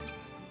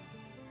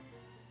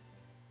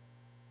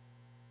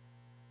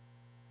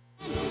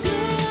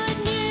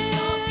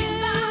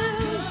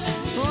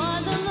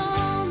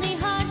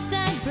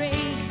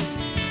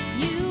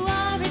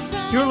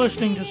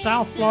listening to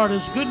South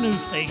Florida's good news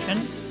station,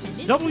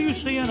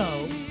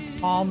 WCNO,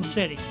 Palm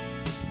City.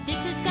 This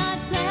is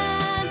God's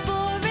plan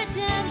for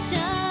redemption,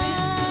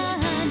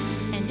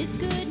 and it's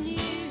good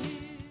news.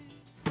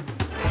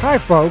 Hi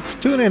folks,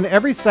 tune in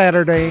every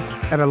Saturday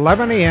at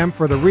 11 a.m.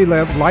 for the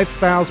Relive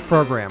Lifestyles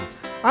program.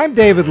 I'm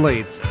David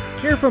Leeds.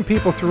 Hear from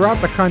people throughout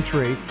the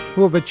country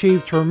who have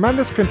achieved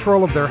tremendous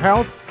control of their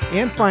health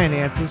and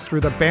finances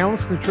through the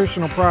balanced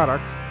nutritional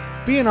products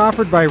being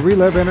offered by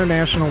Relive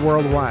International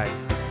Worldwide.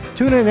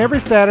 Tune in every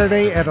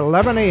Saturday at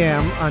 11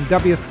 a.m. on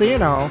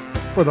WCNO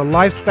for the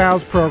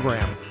Lifestyles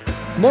program.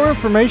 More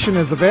information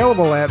is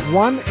available at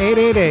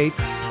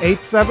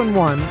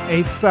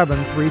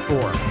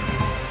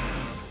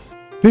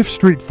 1-888-871-8734. Fifth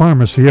Street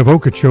Pharmacy of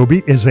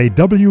Okeechobee is a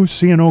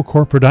WCNO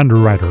corporate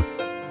underwriter.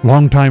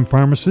 Longtime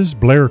pharmacists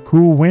Blair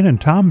Coolwin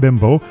and Tom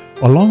Bimbo,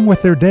 along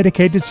with their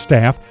dedicated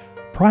staff,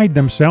 pride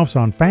themselves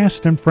on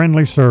fast and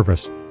friendly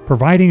service,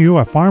 providing you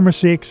a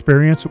pharmacy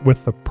experience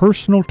with the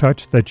personal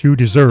touch that you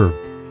deserve.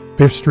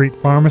 Fifth Street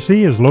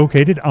Pharmacy is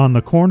located on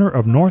the corner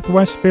of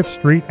Northwest 5th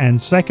Street and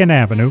 2nd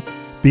Avenue,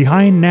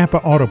 behind Napa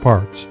Auto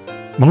Parts.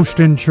 Most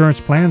insurance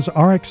plans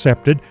are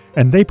accepted,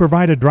 and they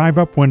provide a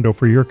drive-up window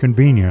for your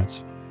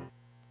convenience.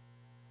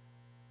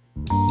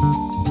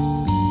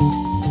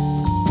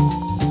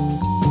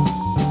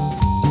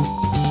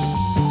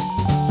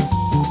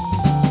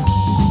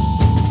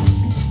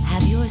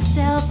 Have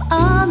yourself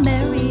a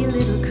merry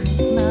little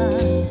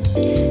Christmas.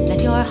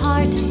 Let your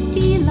heart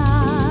be light.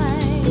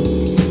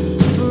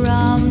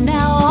 From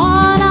now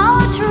on,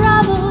 our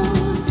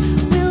troubles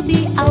will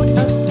be out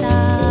of sight.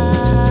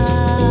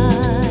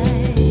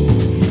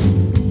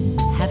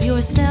 Have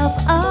yourself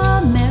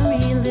a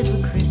merry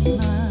little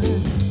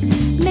Christmas.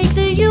 Make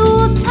the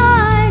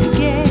Yuletide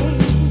gay.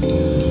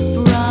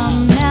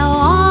 From now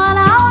on,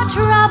 our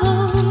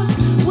troubles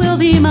will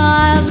be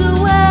miles away.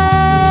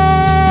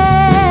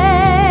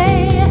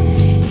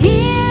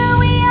 Here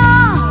we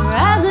are,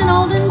 as in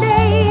olden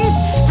days,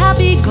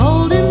 happy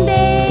golden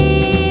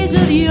days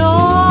of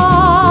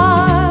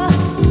yore.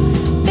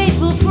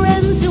 Faithful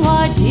friends who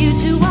are dear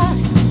to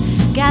us,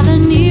 gather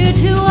near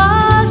to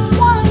us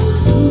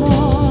once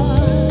more.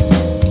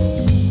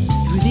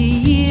 Through the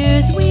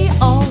years we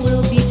all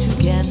will be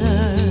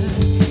together,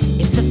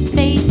 if the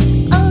fates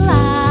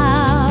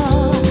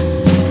allow.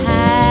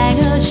 Hang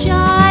a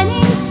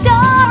shining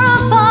star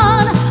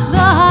upon the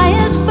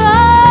highest bough,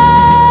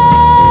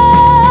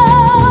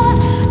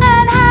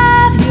 and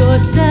have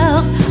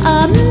yourself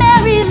a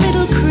merry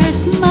little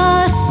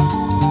Christmas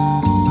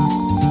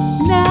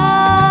now.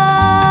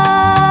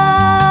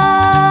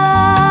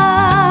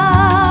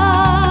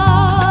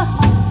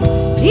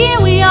 Here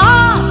we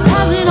are,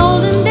 as in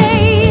olden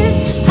days,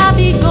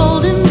 happy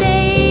golden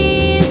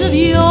days of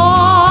yore.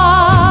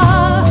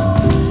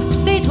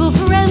 Faithful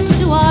friends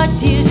who are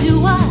dear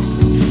to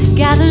us,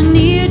 gather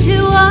near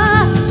to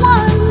us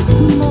once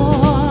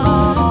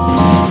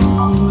more.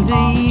 Through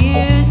the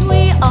years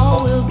we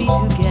all will be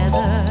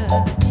together,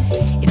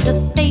 if the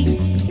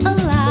fates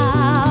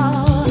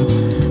allow.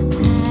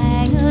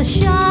 Hang a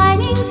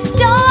shining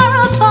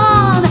star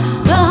upon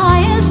the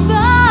highest bough,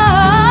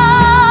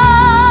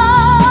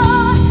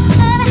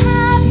 and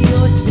have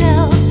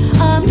yourself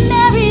a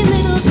merry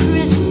little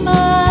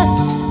Christmas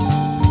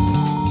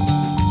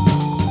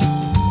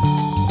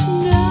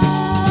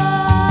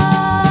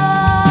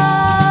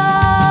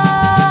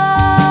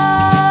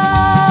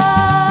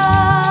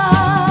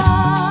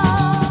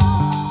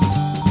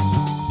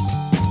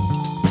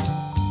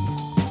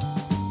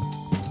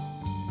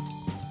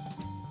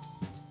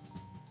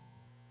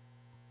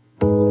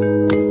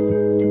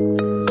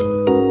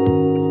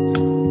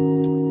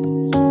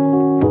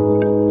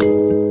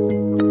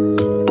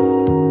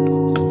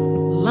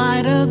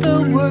Light of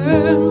the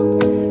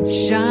world,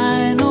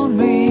 shine on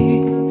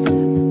me.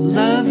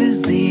 Love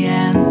is the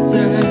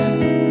answer.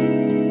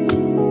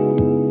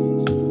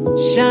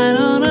 Shine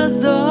on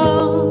us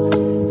all,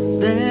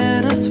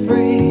 set us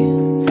free.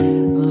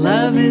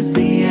 Love is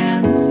the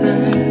answer.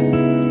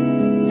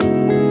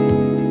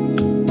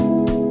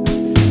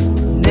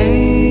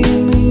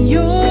 Name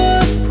your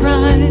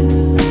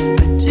price,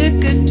 a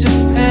ticket to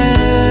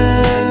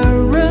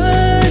paradise.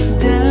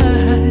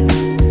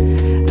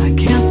 I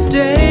can't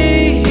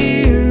stay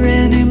here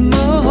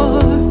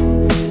anymore,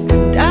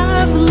 and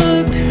I've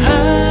looked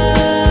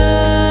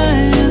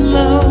high and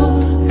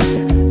low.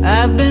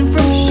 I've been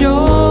from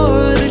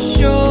shore to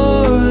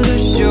shore to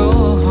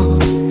shore.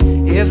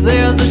 If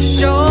there's a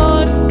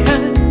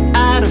shortcut,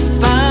 I'd have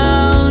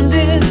found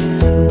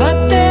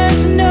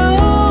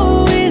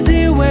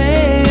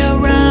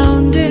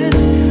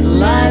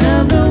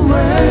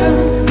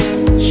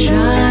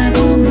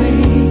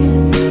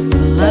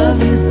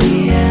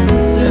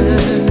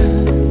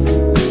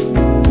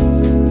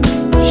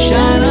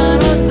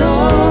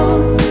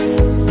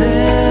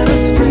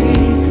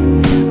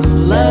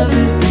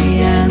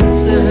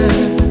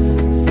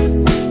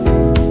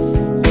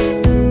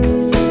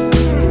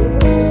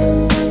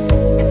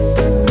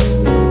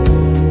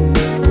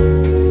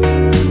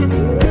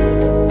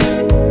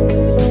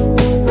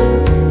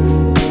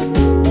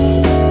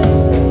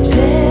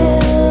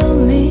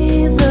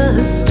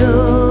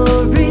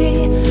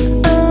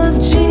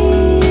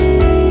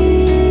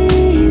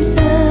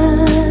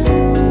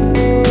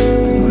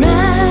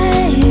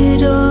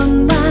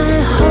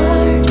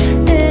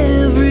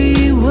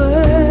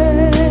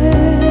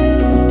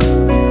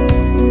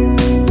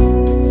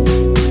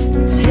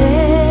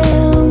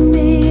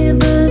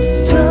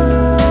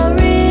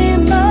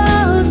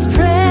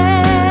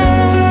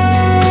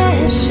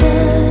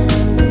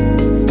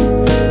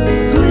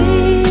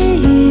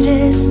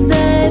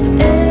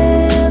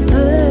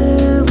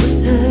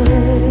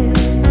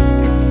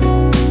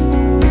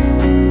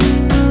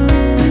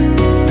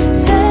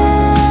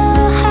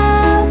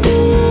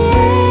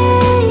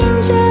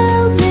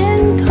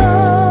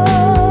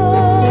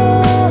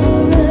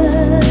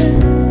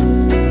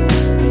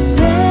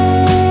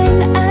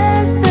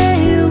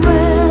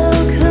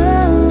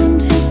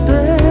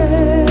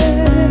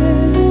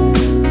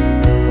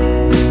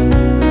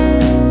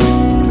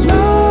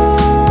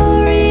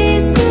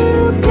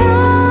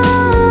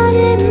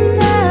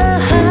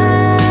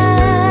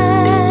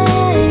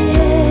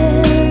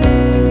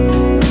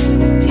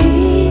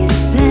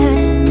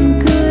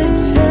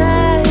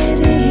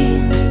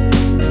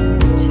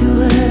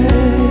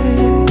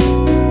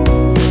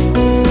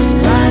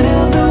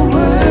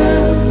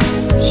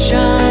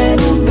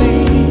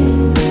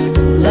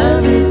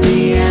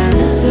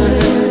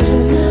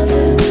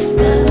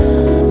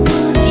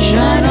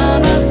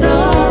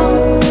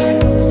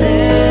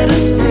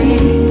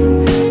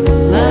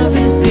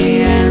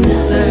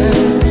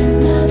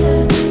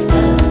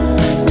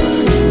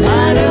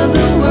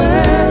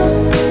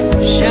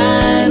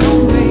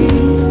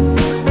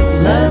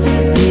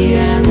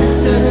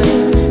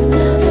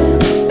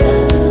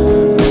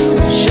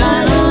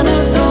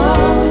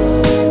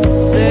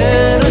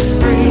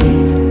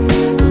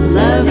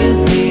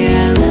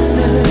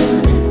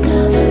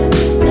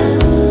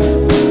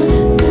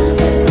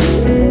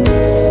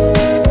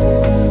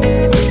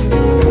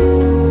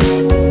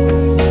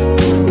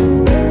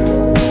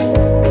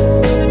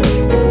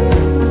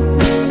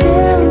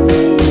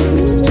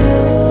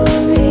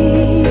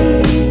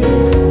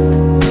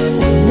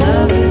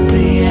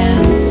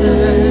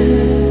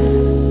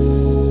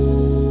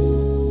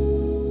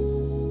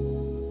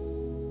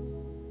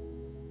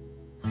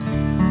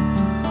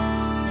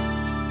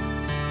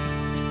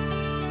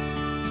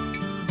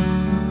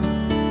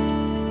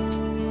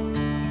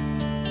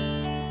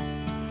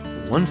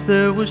Once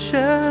there were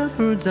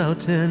shepherds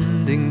out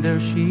tending their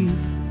sheep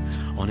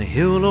on a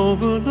hill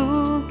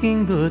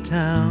overlooking the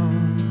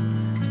town.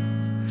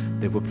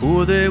 They were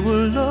poor, they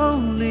were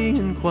lonely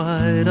and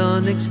quite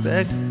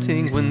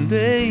unexpecting when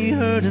they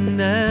heard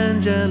an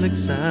angelic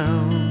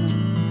sound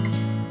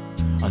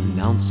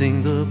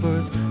announcing the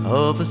birth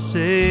of a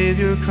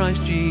Savior,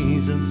 Christ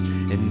Jesus,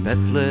 in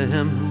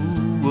Bethlehem.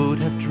 Who would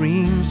have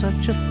dreamed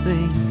such a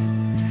thing?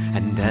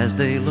 And as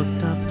they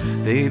looked up,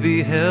 they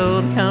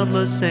beheld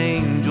countless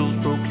angels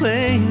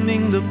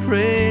proclaiming the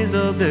praise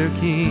of their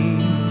King.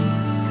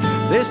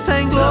 They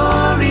sang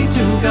glory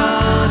to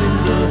God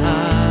in the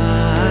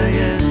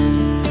highest,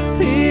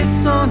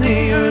 peace on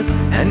the earth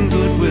and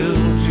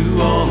goodwill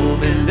to all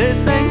men. They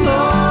sang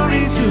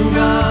glory to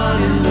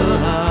God in the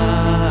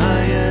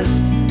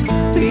highest,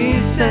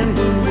 peace and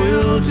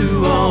goodwill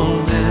to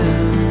all men.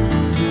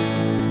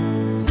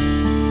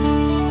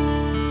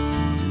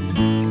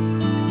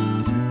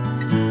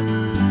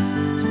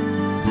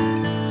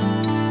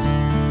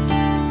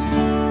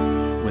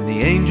 When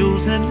the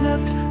angels had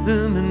left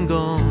them and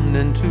gone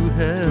into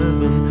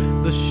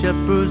heaven, the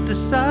shepherds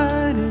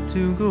decided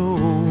to go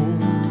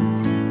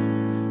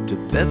to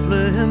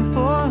Bethlehem,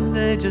 for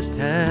they just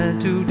had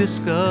to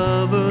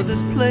discover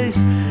this place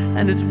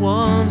and its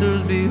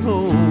wonders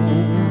behold.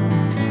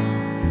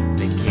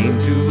 They came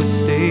to a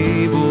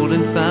stable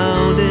and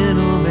found in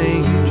a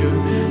manger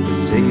the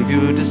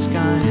Savior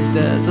disguised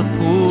as a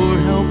poor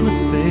helpless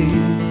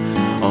babe,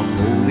 a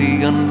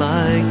holy,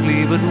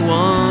 unlikely but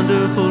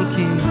wonderful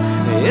King,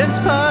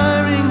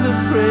 inspiring the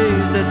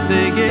praise that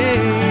they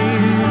gave.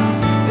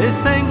 They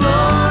sang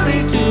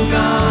glory to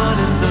God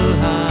in the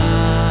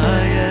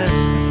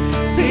highest,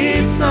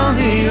 peace on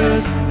the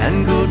earth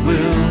and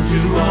goodwill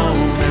to all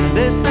men.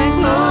 They sang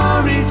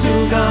glory to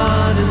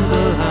God in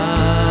the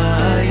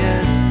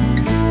highest,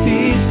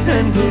 peace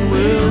and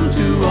goodwill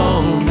to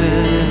all men.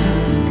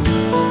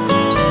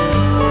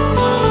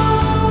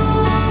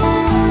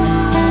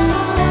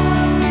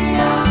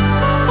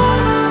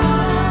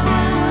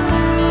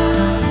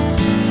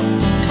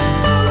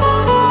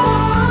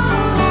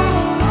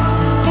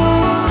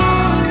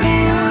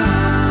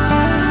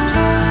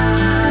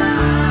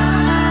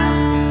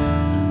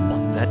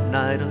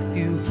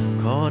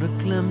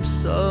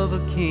 Of a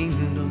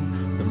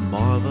kingdom, the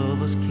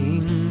marvelous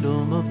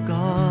kingdom of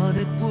God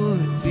it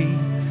would be,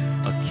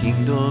 a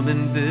kingdom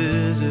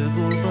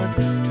invisible but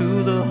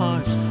to the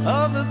hearts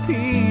of the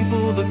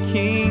people the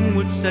King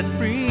would set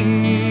free.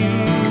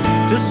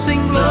 To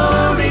sing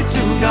glory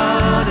to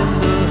God in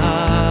the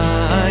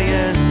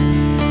highest,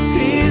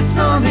 peace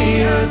on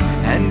the earth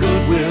and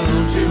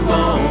goodwill to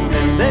all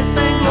men. They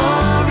sang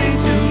glory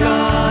to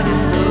God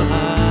in the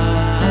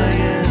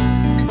highest,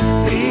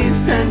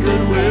 peace and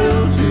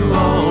goodwill to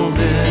all men.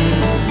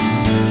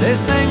 They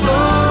sang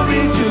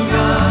glory to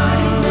God.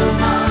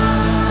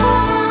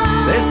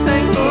 They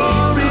sang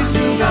glory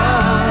to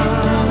God.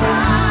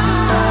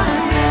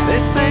 They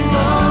sang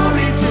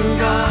glory to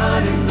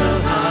God in the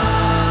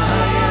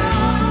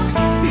highest,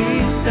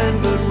 peace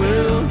and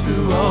goodwill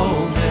to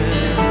all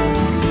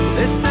men.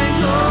 They sang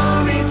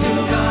glory to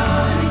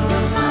God.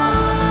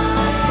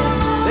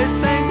 They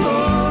sang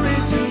glory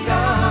to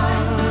God.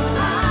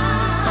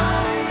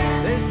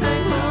 They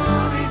sang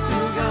glory to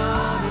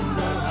God in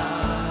the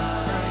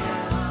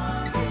highest,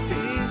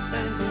 peace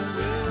and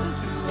goodwill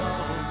to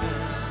all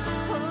men.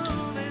 Oh,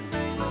 they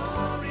sang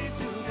glory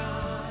to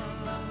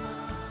God.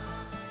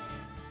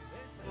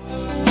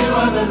 You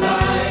are the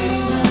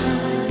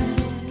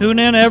light. Tune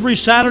in every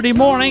Saturday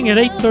morning at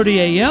 8:30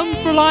 a.m.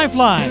 for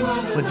Lifeline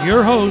with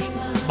your host,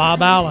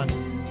 Bob Allen.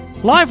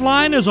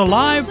 Lifeline is a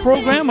live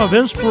program of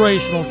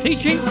inspirational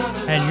teaching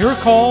and your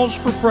calls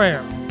for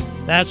prayer.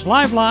 That's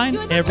Lifeline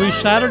every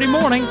Saturday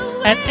morning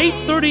at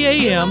 8:30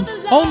 a.m.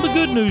 on the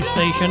Good News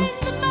Station,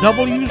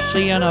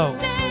 WCNO.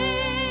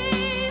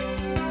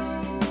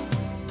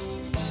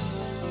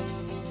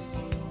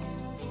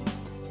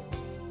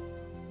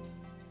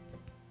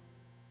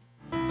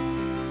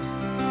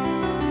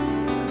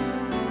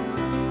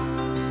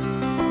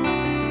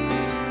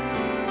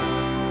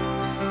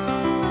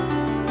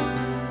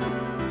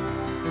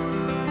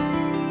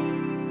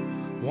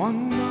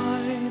 One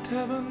night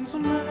heaven's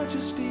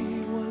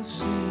majesty was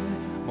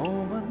seen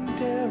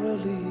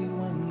momentarily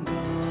when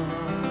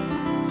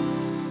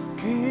God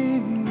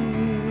came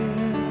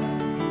near.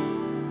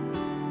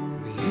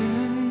 The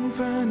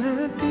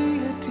infinite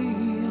deity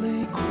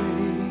lay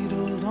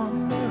cradled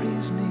on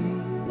Mary's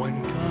knee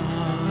when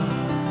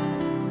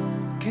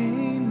God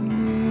came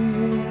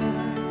near.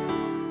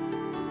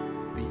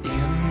 The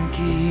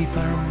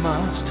innkeeper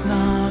must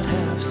not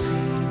have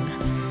seen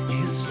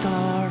his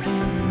star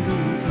in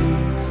the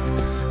east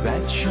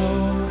that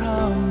shone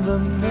on the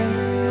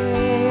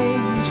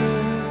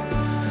manger.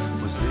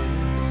 Was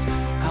this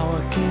how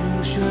a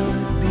king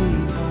should be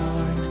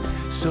born,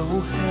 so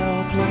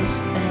helpless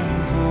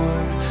and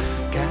poor,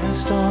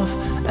 cast off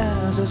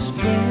as a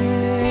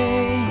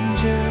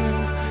stranger?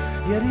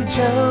 Yet he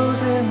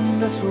chose in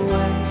this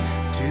way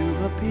to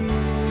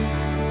appear.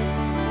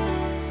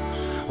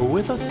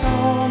 With a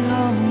song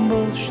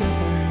humble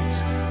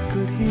shepherds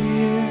could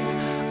appear.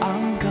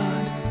 Our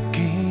God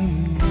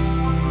came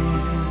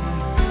near.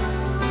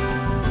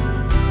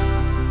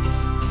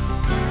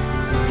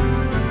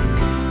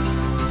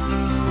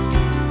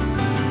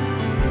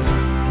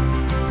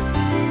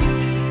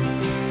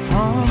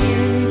 From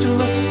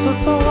ageless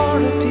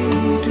authority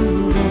to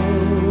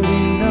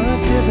lowly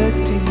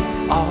nativity,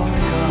 our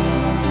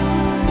God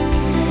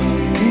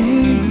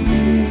came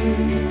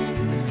near.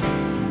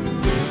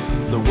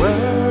 The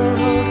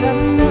world had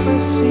never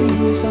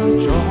seen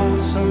such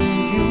awesome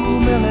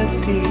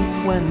humility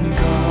when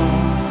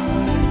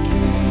God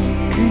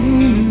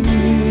came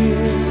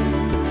near.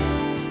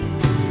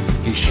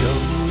 He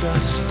showed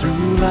us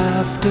through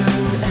laughter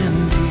and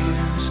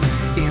tears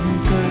in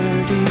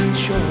 30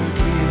 short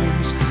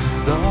years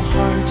the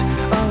heart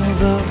of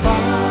the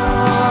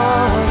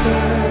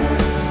Father.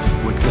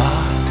 Would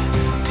God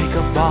take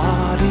a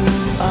body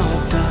of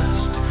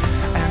dust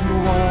and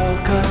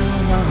walk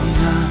among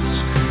us,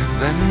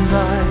 then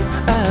die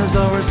as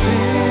our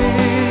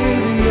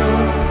Savior?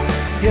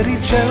 Yet He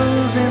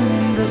chose in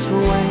this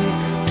way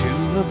to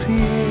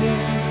appear.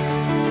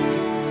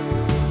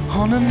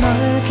 On a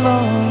night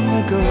long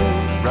ago,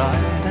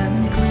 bright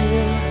and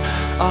clear,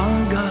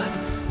 our God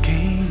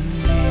came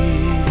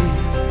near.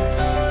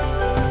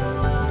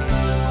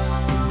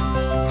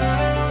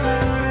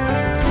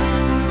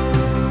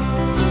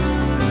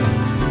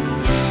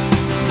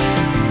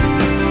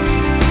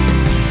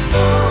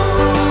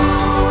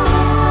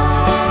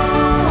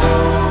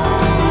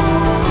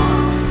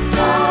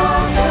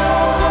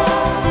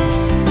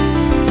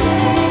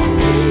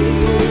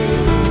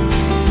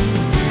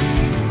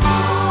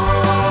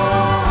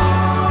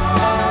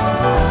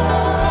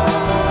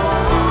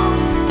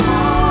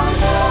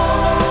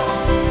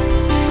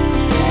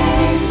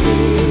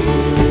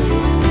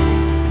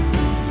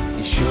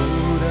 He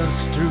showed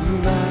us through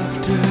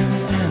laughter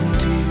and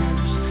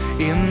tears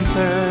in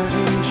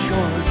 30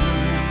 short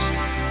years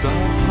the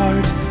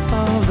heart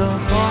of the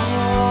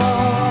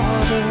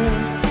Father.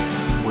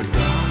 Would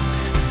God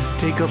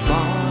take a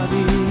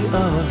body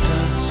of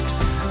dust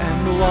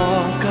and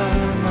walk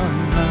among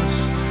us,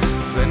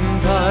 then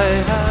die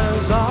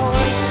as our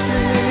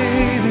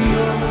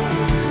Savior?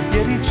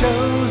 Yet He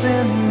chose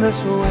in this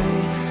way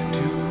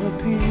to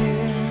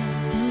appear.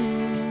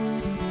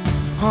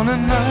 On a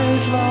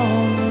night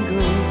long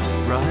ago,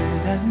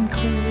 bright and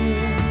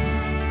clear.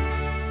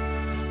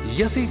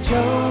 Yes, He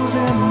chose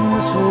in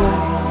this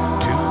way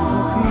to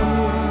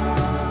appear.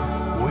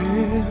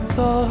 With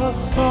a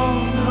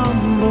song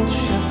humble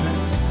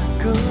shepherds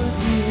could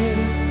hear,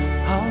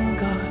 our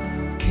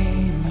God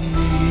came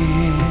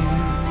near.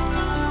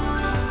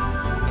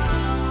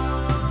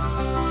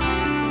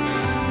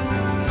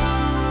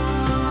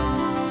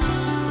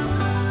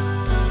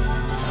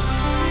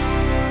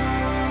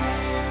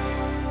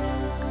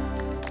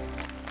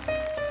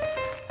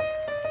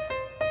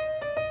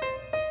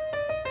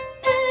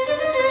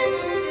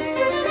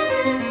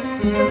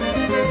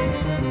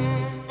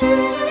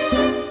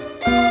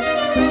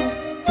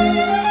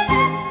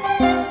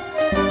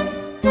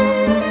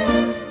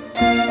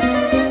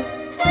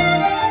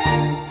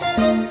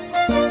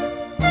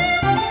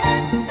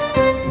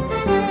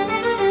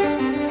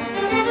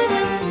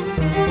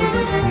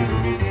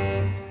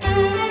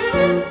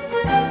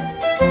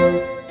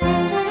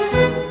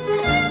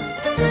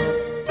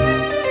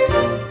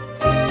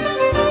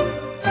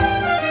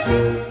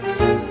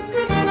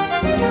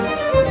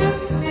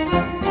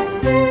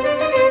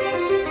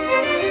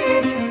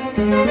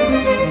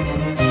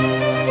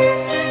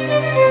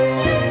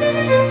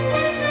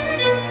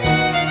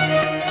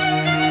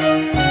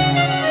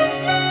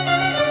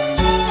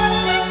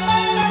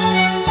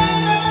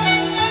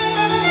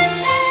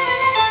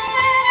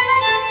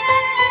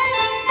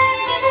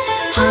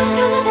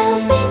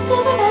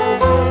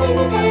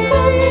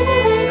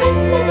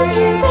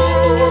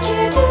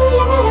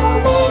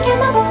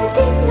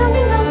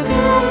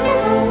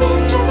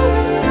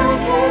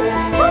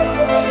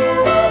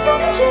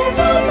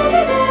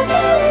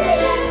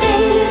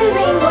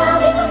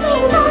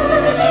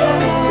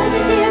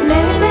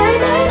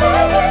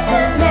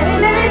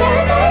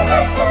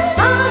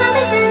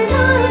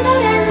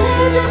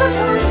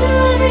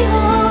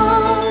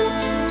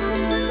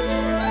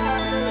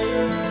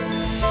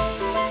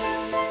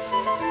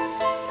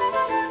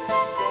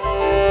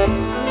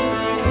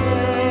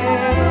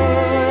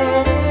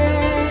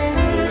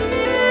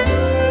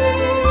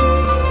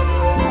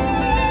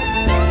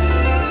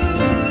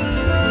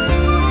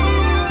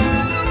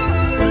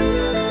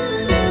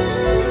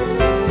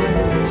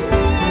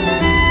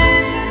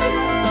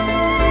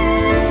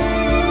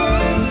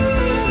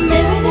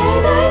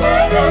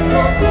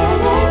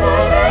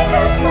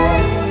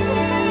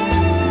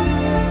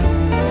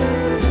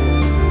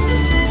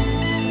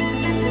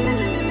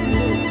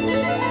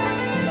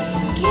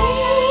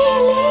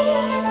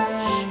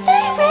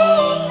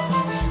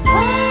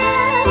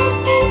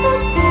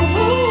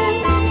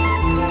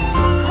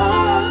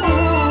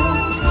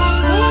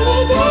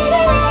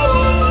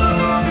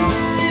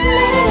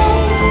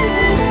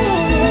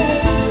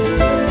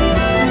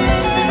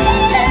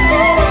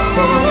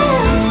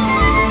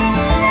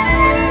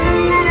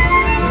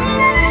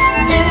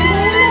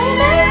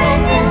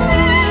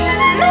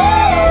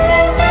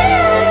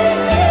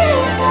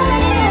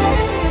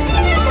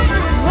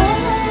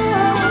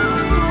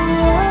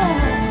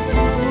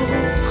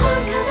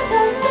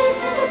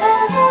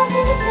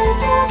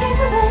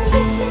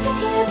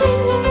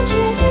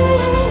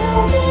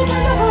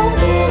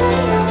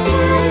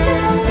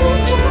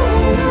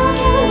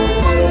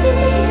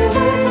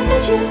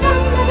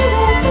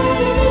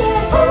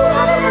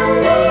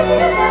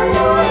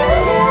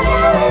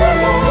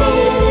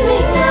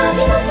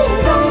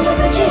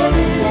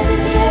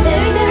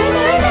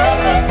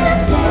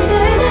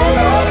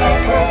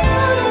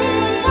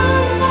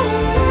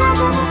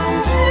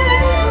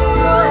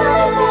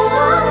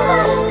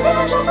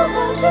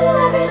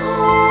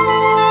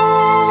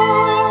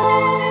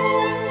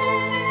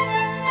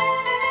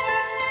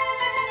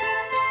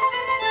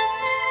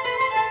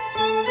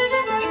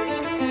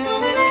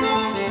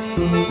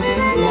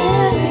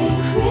 Merry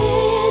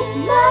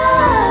Christmas.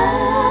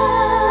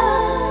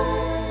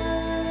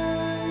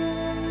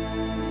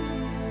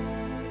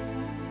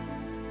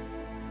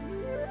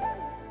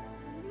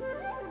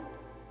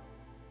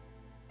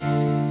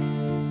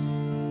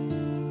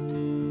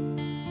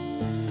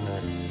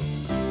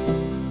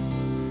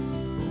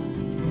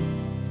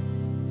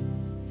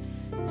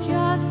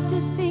 Just to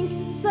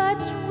think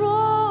such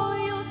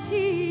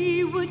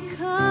royalty would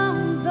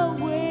come the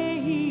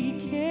way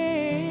he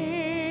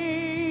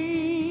came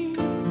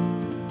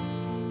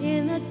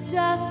in a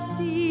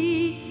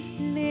dusty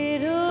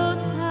little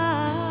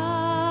town,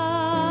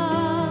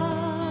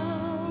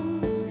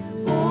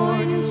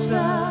 born in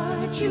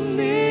such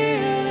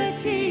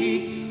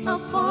humility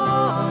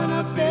upon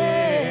a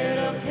bed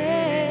of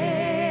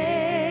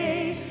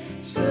hay.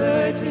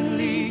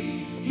 Certainly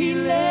he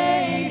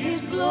laid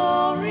his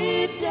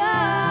glory down.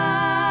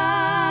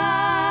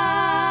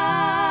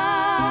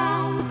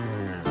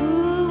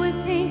 Who would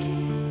think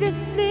this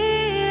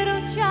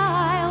little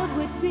child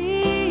would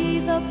be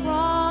the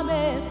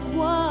promised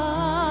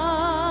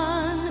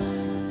one?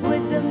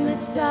 Would the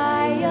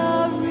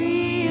Messiah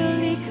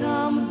really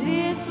come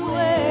this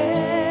way?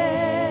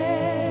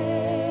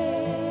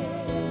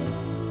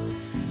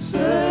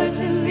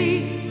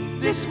 Certainly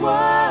this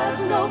was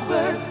no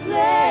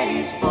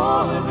birthplace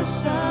for the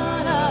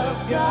Son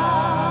of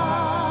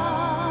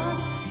God.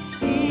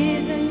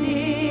 Isn't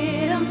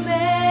it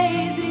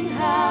amazing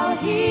how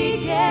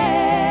he came?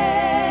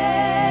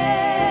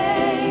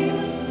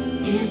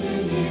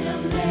 Isn't it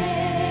amazing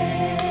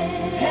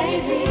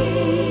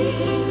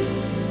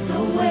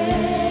the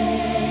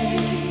way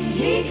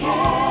he came?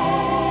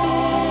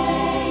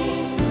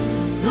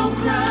 No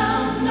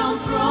crown, no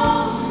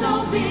throne, no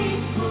big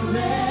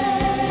parade.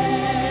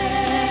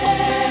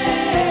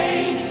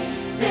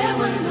 There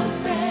were no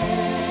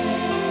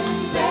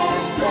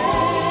fanfares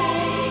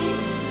played,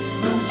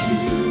 no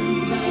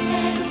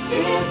jubilant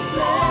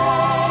display.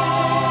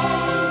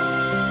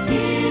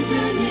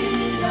 Isn't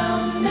it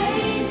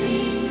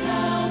amazing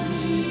how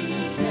he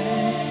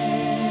came?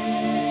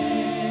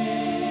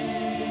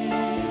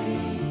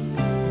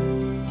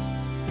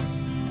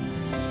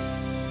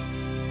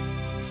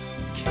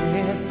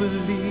 Can't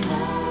believe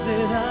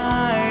that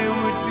I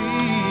would be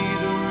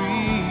the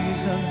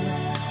reason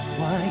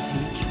why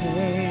he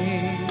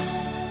came.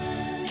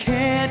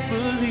 Can't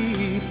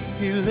believe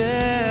he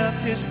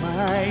left his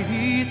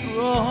mighty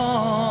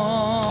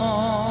throne.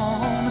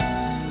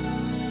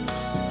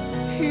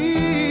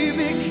 He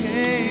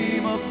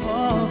became a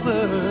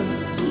pauper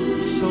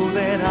so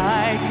that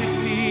I could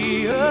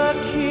be a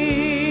king.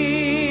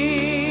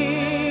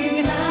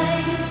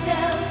 Denied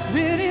himself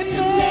Then he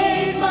to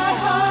make my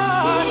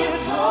heart his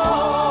his home.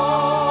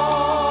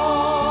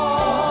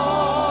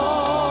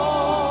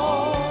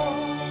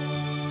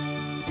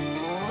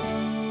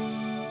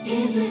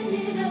 Isn't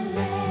it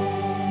amazing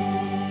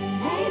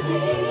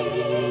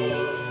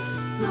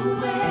the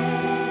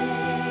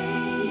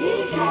way he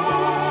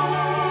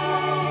came?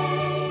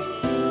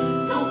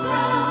 No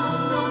crown,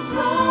 no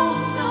throne,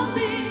 no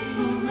big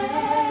parade.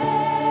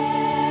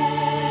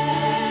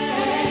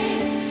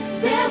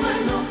 There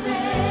were no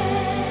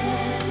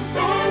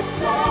fanfares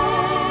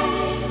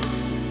played,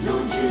 no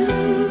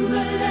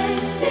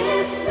jubilant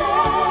display.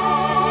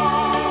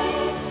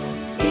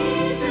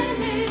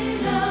 Isn't it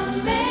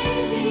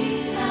amazing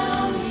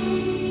how he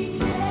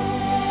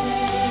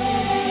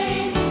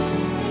came?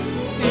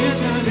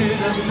 Isn't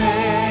it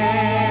amazing?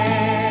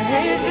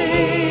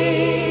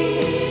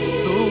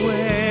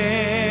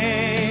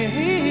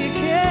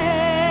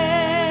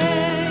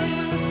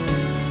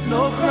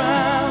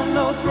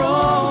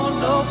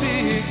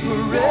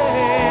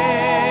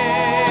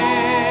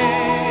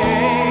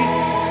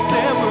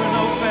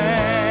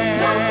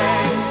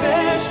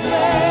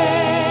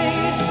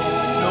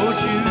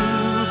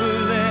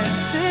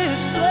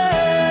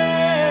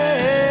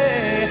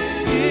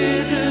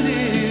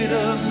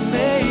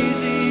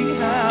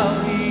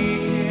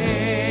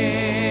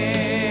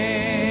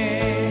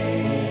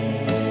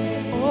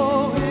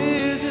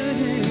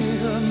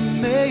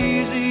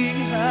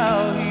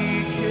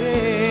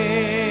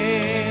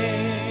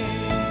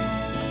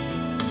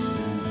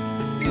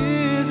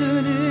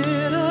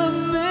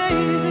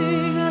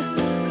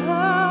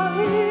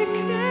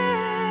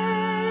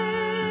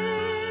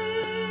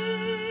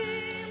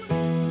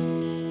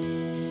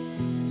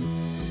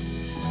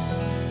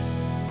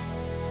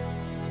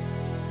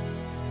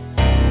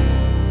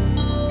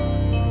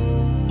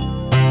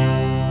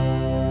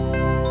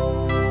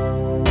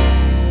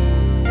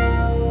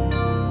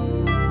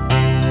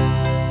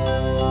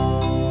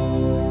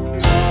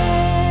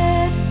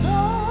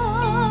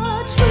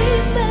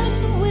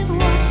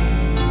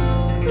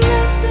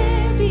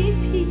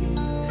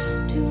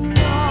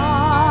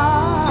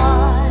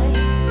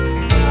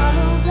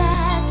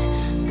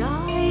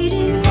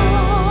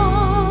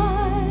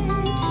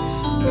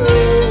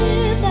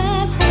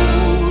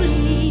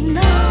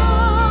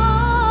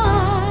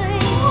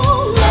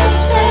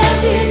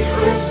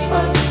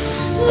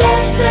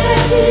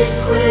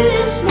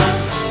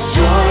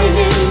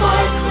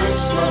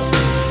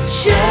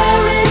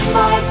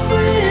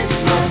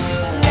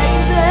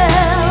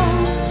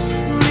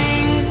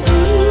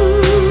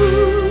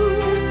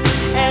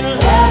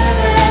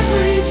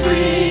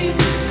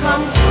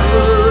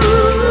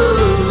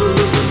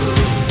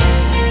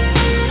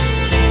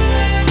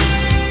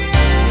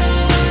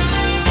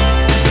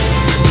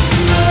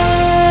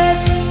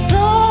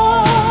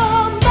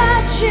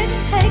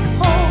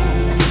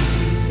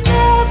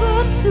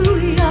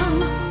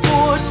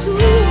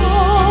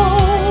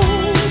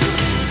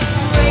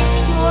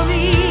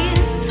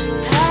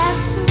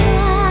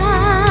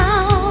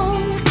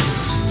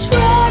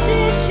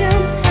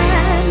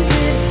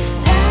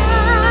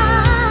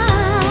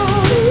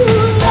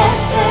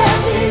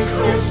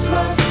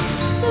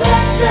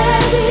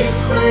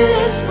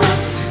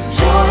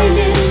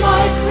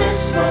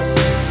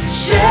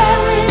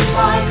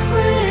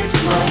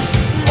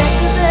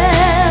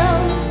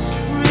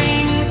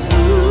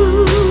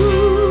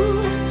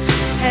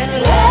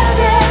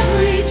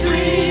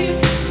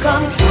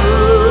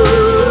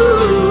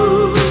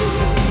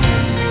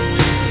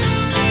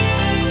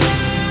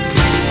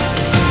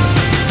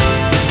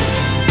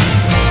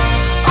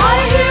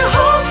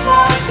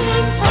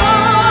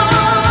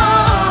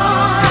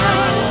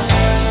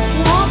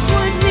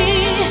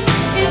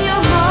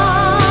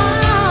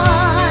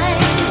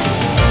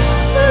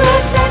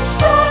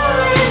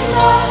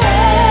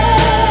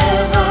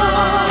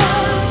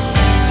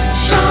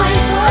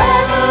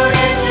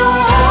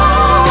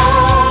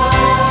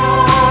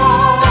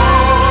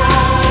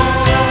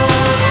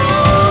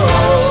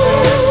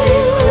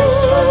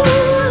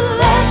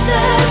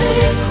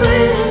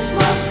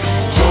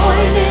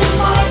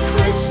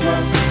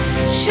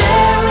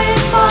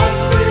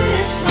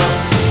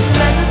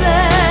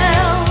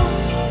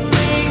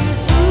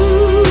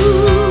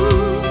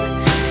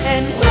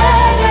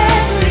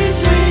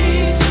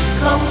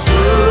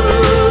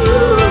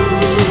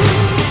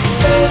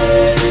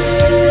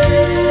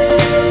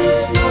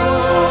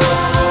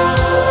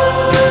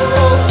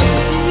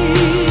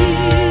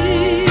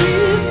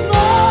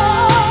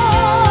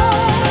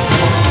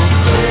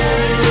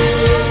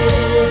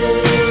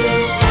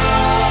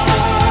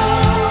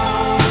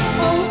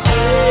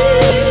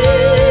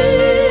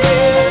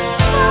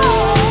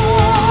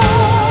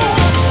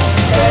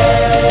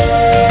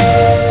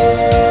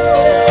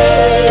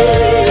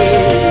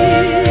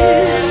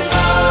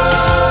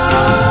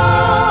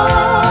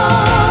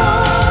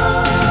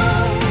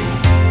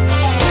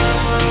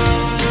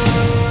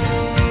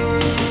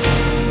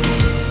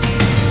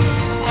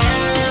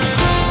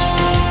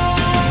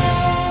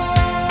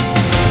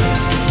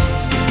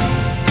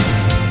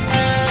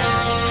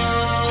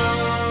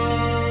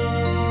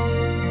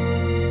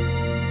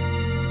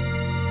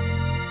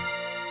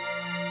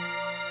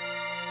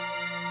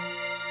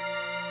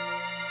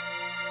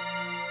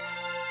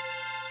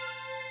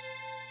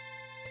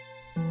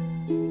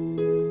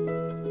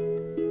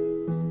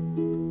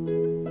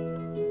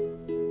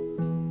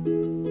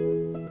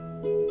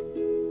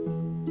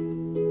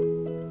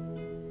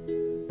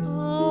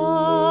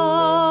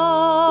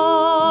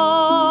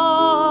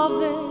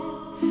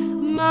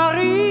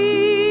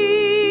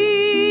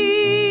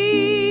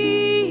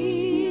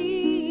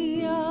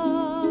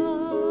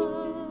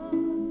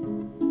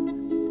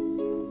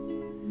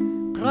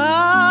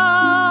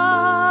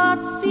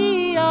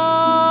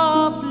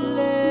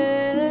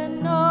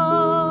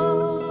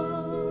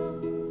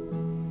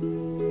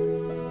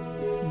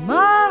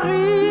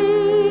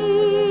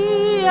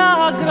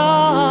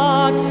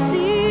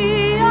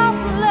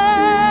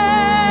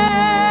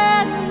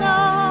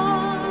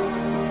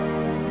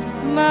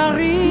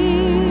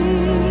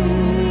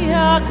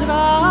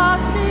 cry.